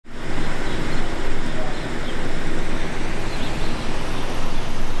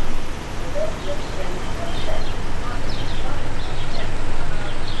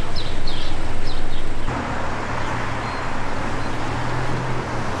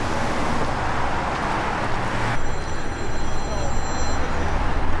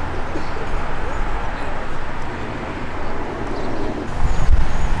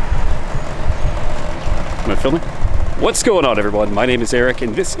filming? What's going on, everyone? My name is Eric,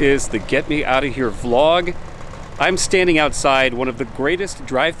 and this is the Get Me Out of Here vlog. I'm standing outside one of the greatest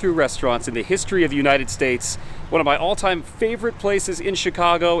drive-through restaurants in the history of the United States, one of my all-time favorite places in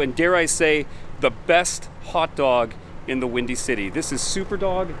Chicago, and dare I say, the best hot dog in the Windy City. This is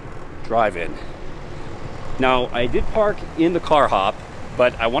Superdawg Drive-In. Now, I did park in the car hop,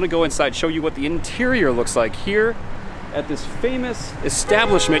 but I want to go inside and show you what the interior looks like. Here at this famous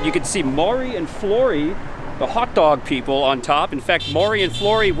establishment, you can see Maury and Flory, the hot dog people, on top. In fact, Maury and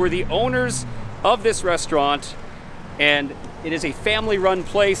Flory were the owners of this restaurant, and it is a family-run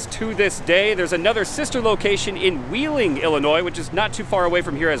place to this day. There's another sister location in Wheeling, Illinois, which is not too far away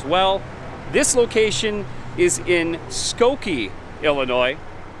from here as well. This location is in Skokie, Illinois.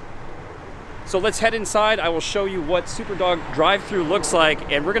 So let's head inside. I will show you what Superdawg drive-thru looks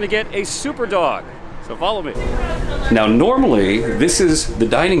like, and we're gonna get a Superdawg. So follow me. Now, normally, this is the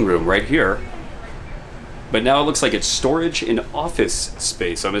dining room right here, but now it looks like it's storage and office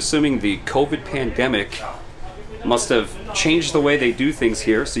space. I'm assuming the COVID pandemic must have changed the way they do things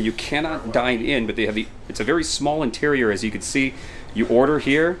here, so you cannot dine in, but they have it's a very small interior, as you can see. You order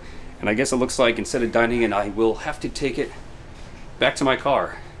here, and I guess it looks like instead of dining in, I will have to take it back to my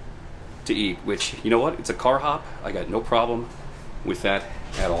car to eat, which, you know what, it's a car hop. I got no problem with that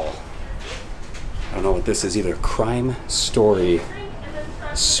at all. I don't know what this is either. Crime Story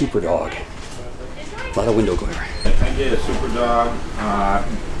Superdawg. A lot of window glare. I get a Superdawg,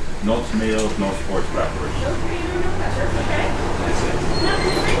 no tomatoes, no sports peppers.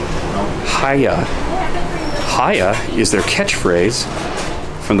 Hiya. Hiya is their catchphrase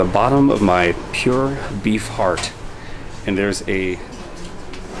from the bottom of my pure beef heart. And there's a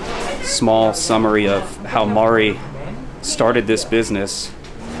small summary of how Maury started this business,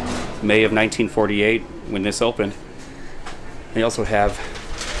 May of 1948, when this opened. They also have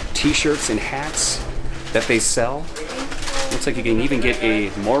t-shirts and hats that they sell. Looks like you can even get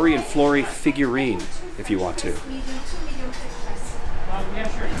a Maury and Flory figurine if you want to. Here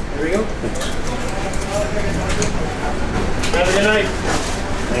we go. Have a good night.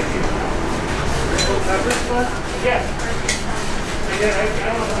 Thank you.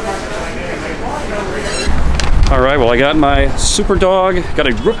 All right, well, I got my Superdawg, got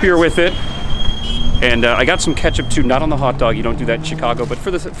a root beer with it, and I got some ketchup too, not on the hot dog, you don't do that in Chicago, but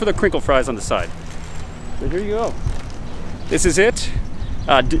for the crinkle fries on the side. So here you go. This is it.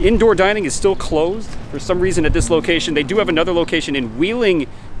 Indoor dining is still closed for some reason at this location. They do have another location in Wheeling,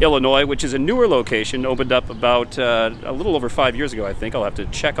 Illinois, which is a newer location, opened up about a little over 5 years ago, I think. I'll have to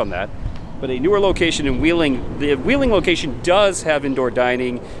check on that. But a newer location in Wheeling. The Wheeling location does have indoor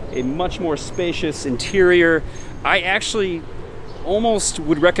dining, a much more spacious interior. I actually almost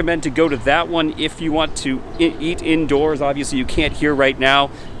would recommend to go to that one if you want to eat indoors. Obviously, you can't here right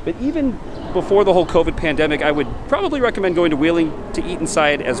now. But even before the whole COVID pandemic, I would probably recommend going to Wheeling to eat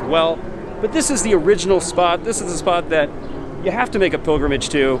inside as well. But this is the original spot. This is the spot that you have to make a pilgrimage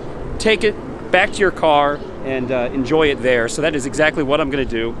to. Take it back to your car and enjoy it there. So that is exactly what I'm gonna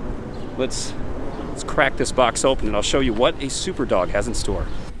do. Let's crack this box open and I'll show you what a Superdawg has in store.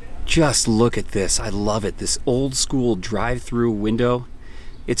 Just look at this. I love it. This old school drive-through window.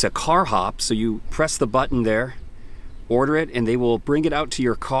 It's a car hop, so you press the button there, order it, and they will bring it out to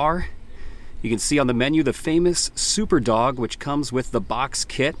your car. You can see on the menu the famous Superdawg, which comes with the box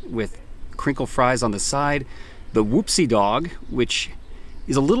kit with crinkle fries on the side. The Whoopsie Dog, which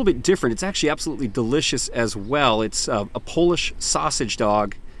is a little bit different. It's actually absolutely delicious as well. It's a Polish sausage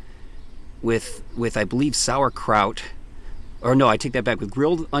dog with I believe sauerkraut, or no, I take that back, with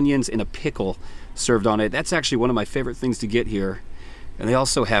grilled onions and a pickle served on it. That's actually one of my favorite things to get here. And they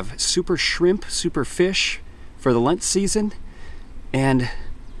also have super shrimp, super fish for the Lent season, and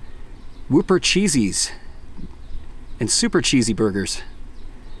Whooper cheesies and super cheesy burgers,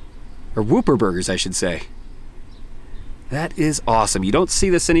 or Whooper burgers, I should say. That is awesome. You don't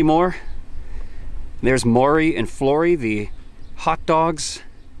see this anymore. There's Maury and Flory, the hot dogs,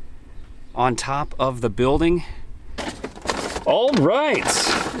 on top of the building. All right,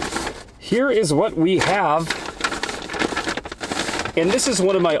 here is what we have. And this is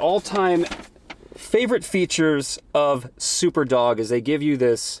one of my all-time favorite features of Superdawg, is they give you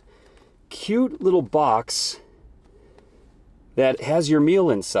this cute little box that has your meal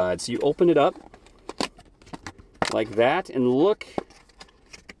inside. So you open it up like that and look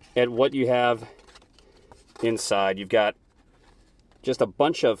at what you have inside. You've got just a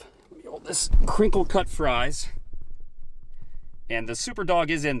bunch of this crinkle cut fries, and the Superdawg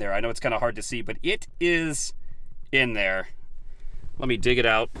is in there. I know it's kind of hard to see, but it is in there. Let me dig it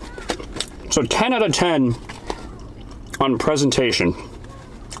out. So 10 out of 10 on presentation.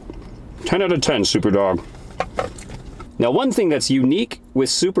 10 out of 10, Superdawg. Now, one thing that's unique with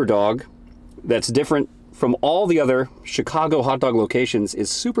Superdawg that's different from all the other Chicago hot dog locations is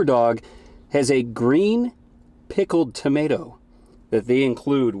Superdawg has a green pickled tomato that they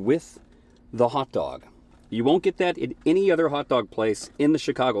include with the hot dog. You won't get that in any other hot dog place in the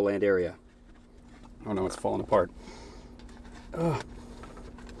Chicagoland area. Oh no, it's falling apart. Ugh.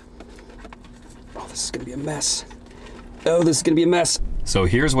 Oh, this is gonna be a mess. Oh, this is gonna be a mess. So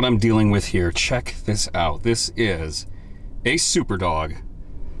here's what I'm dealing with here. Check this out. This is a Superdawg.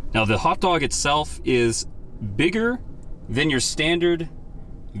 Now the hot dog itself is bigger than your standard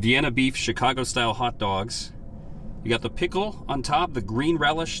Vienna beef Chicago style hot dogs. You got the pickle on top, the green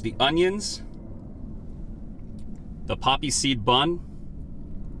relish, the onions, the poppy seed bun.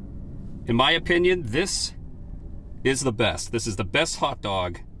 In my opinion, this is the best. This is the best hot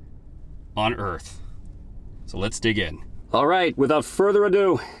dog on earth. So let's dig in. All right, without further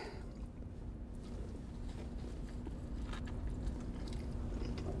ado,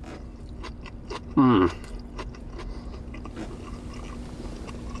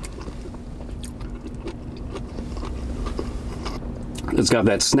 it's got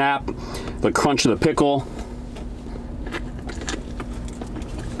that snap, the crunch of the pickle.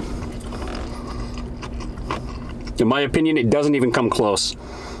 In my opinion, it doesn't even come close.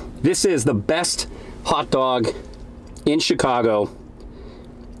 This is the best hot dog in Chicago.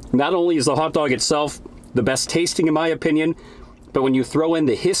 Not only is the hot dog itself the best tasting in my opinion, but when you throw in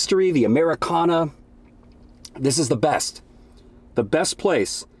the history, the Americana, this is the best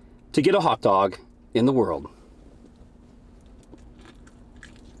place to get a hot dog in the world.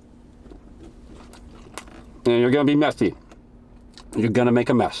 And you're gonna be messy. You're gonna make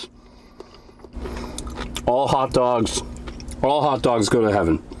a mess. All hot dogs go to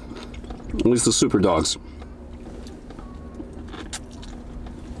heaven. At least the Superdawgs.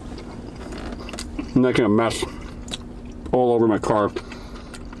 I'm making a mess all over my car.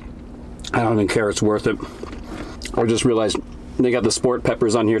 I don't even care, it's worth it. I just realized they got the sport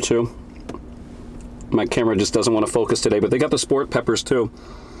peppers on here too. My camera just doesn't want to focus today, but they got the sport peppers too.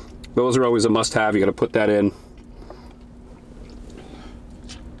 Those are always a must-have. You got to put that in.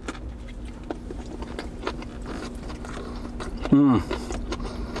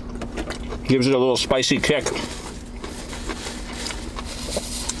 Gives it a little spicy kick.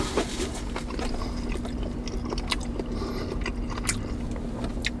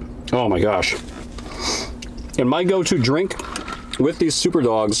 Oh my gosh. And my go-to drink with these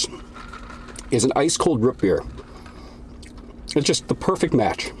Superdawgs is an ice-cold root beer. It's just the perfect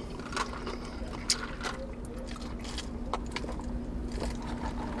match.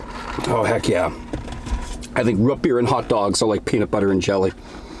 Oh, heck yeah. I think root beer and hot dogs are like peanut butter and jelly.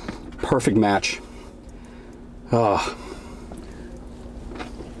 Perfect match. Ah.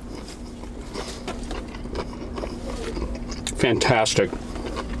 Fantastic.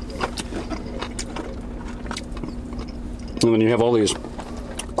 And then you have all these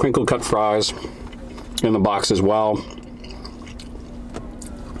crinkle cut fries in the box as well.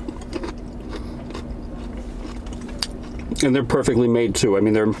 And they're perfectly made too. I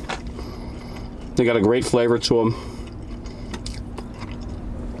mean, they got a great flavor to them.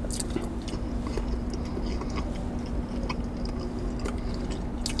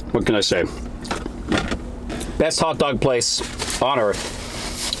 What can I say? Best hot dog place on earth.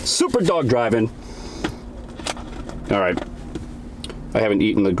 Superdawg Drive-In. All right. I haven't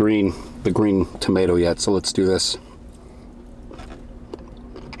eaten the green tomato yet, so let's do this.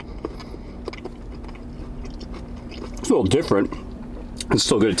 It's a little different. It's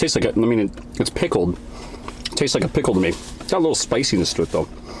still good. It tastes like I mean, it's pickled. It tastes like a pickle to me. It's got a little spiciness to it, though.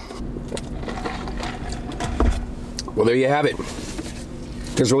 Well, there you have it.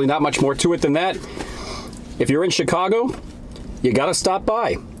 There's really not much more to it than that. If you're in Chicago, you gotta stop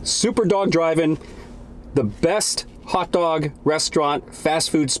by. Superdawg Drive-In, the best hot dog restaurant,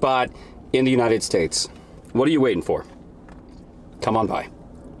 fast food spot in the United States. What are you waiting for? Come on by.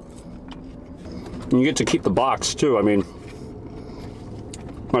 And you get to keep the box too. I mean,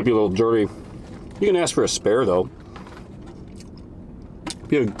 might be a little dirty. You can ask for a spare though.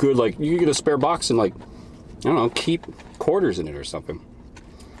 Be a good, like, you can get a spare box and, like, I don't know, keep quarters in it or something.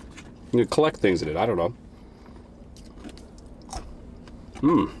 You can collect things in it, I don't know.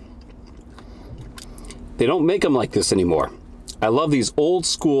 They don't make them like this anymore. I love these old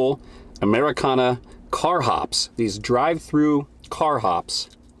school Americana car hops, these drive-through car hops.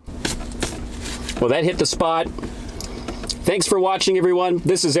 Well, that hit the spot. Thanks for watching, everyone.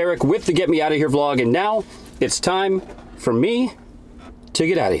 This is Eric with the Get Me Out of Here vlog, and now it's time for me to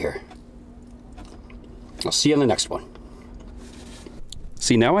get out of here. I'll see you in the next one.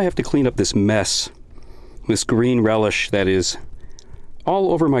 See, now I have to clean up this mess this green relish that is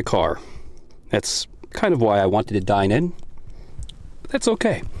all over my car. That's kind of why I wanted to dine in. But that's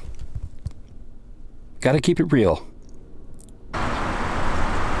okay. Gotta keep it real.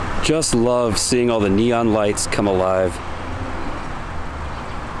 Just love seeing all the neon lights come alive.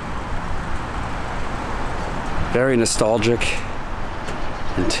 Very nostalgic.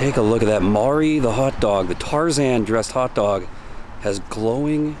 And take a look at that. Maury the hot dog, the Tarzan dressed hot dog, has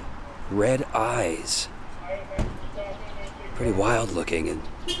glowing red eyes. Pretty wild looking. And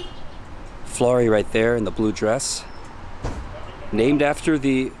Florrie right there in the blue dress. Named after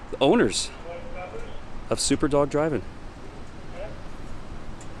the owners of Superdawg Drive-In.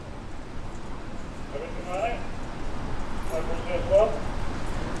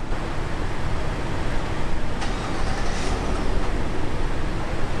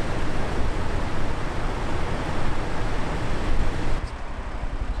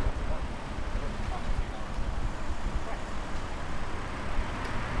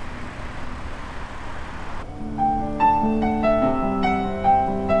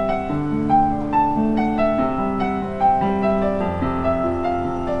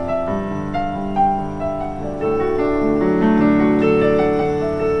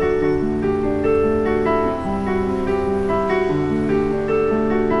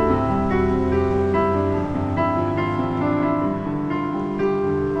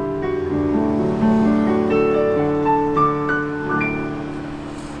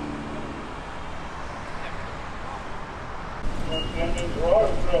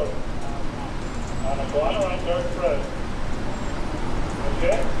 On the bottom, right, dark red.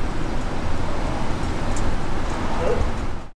 Okay?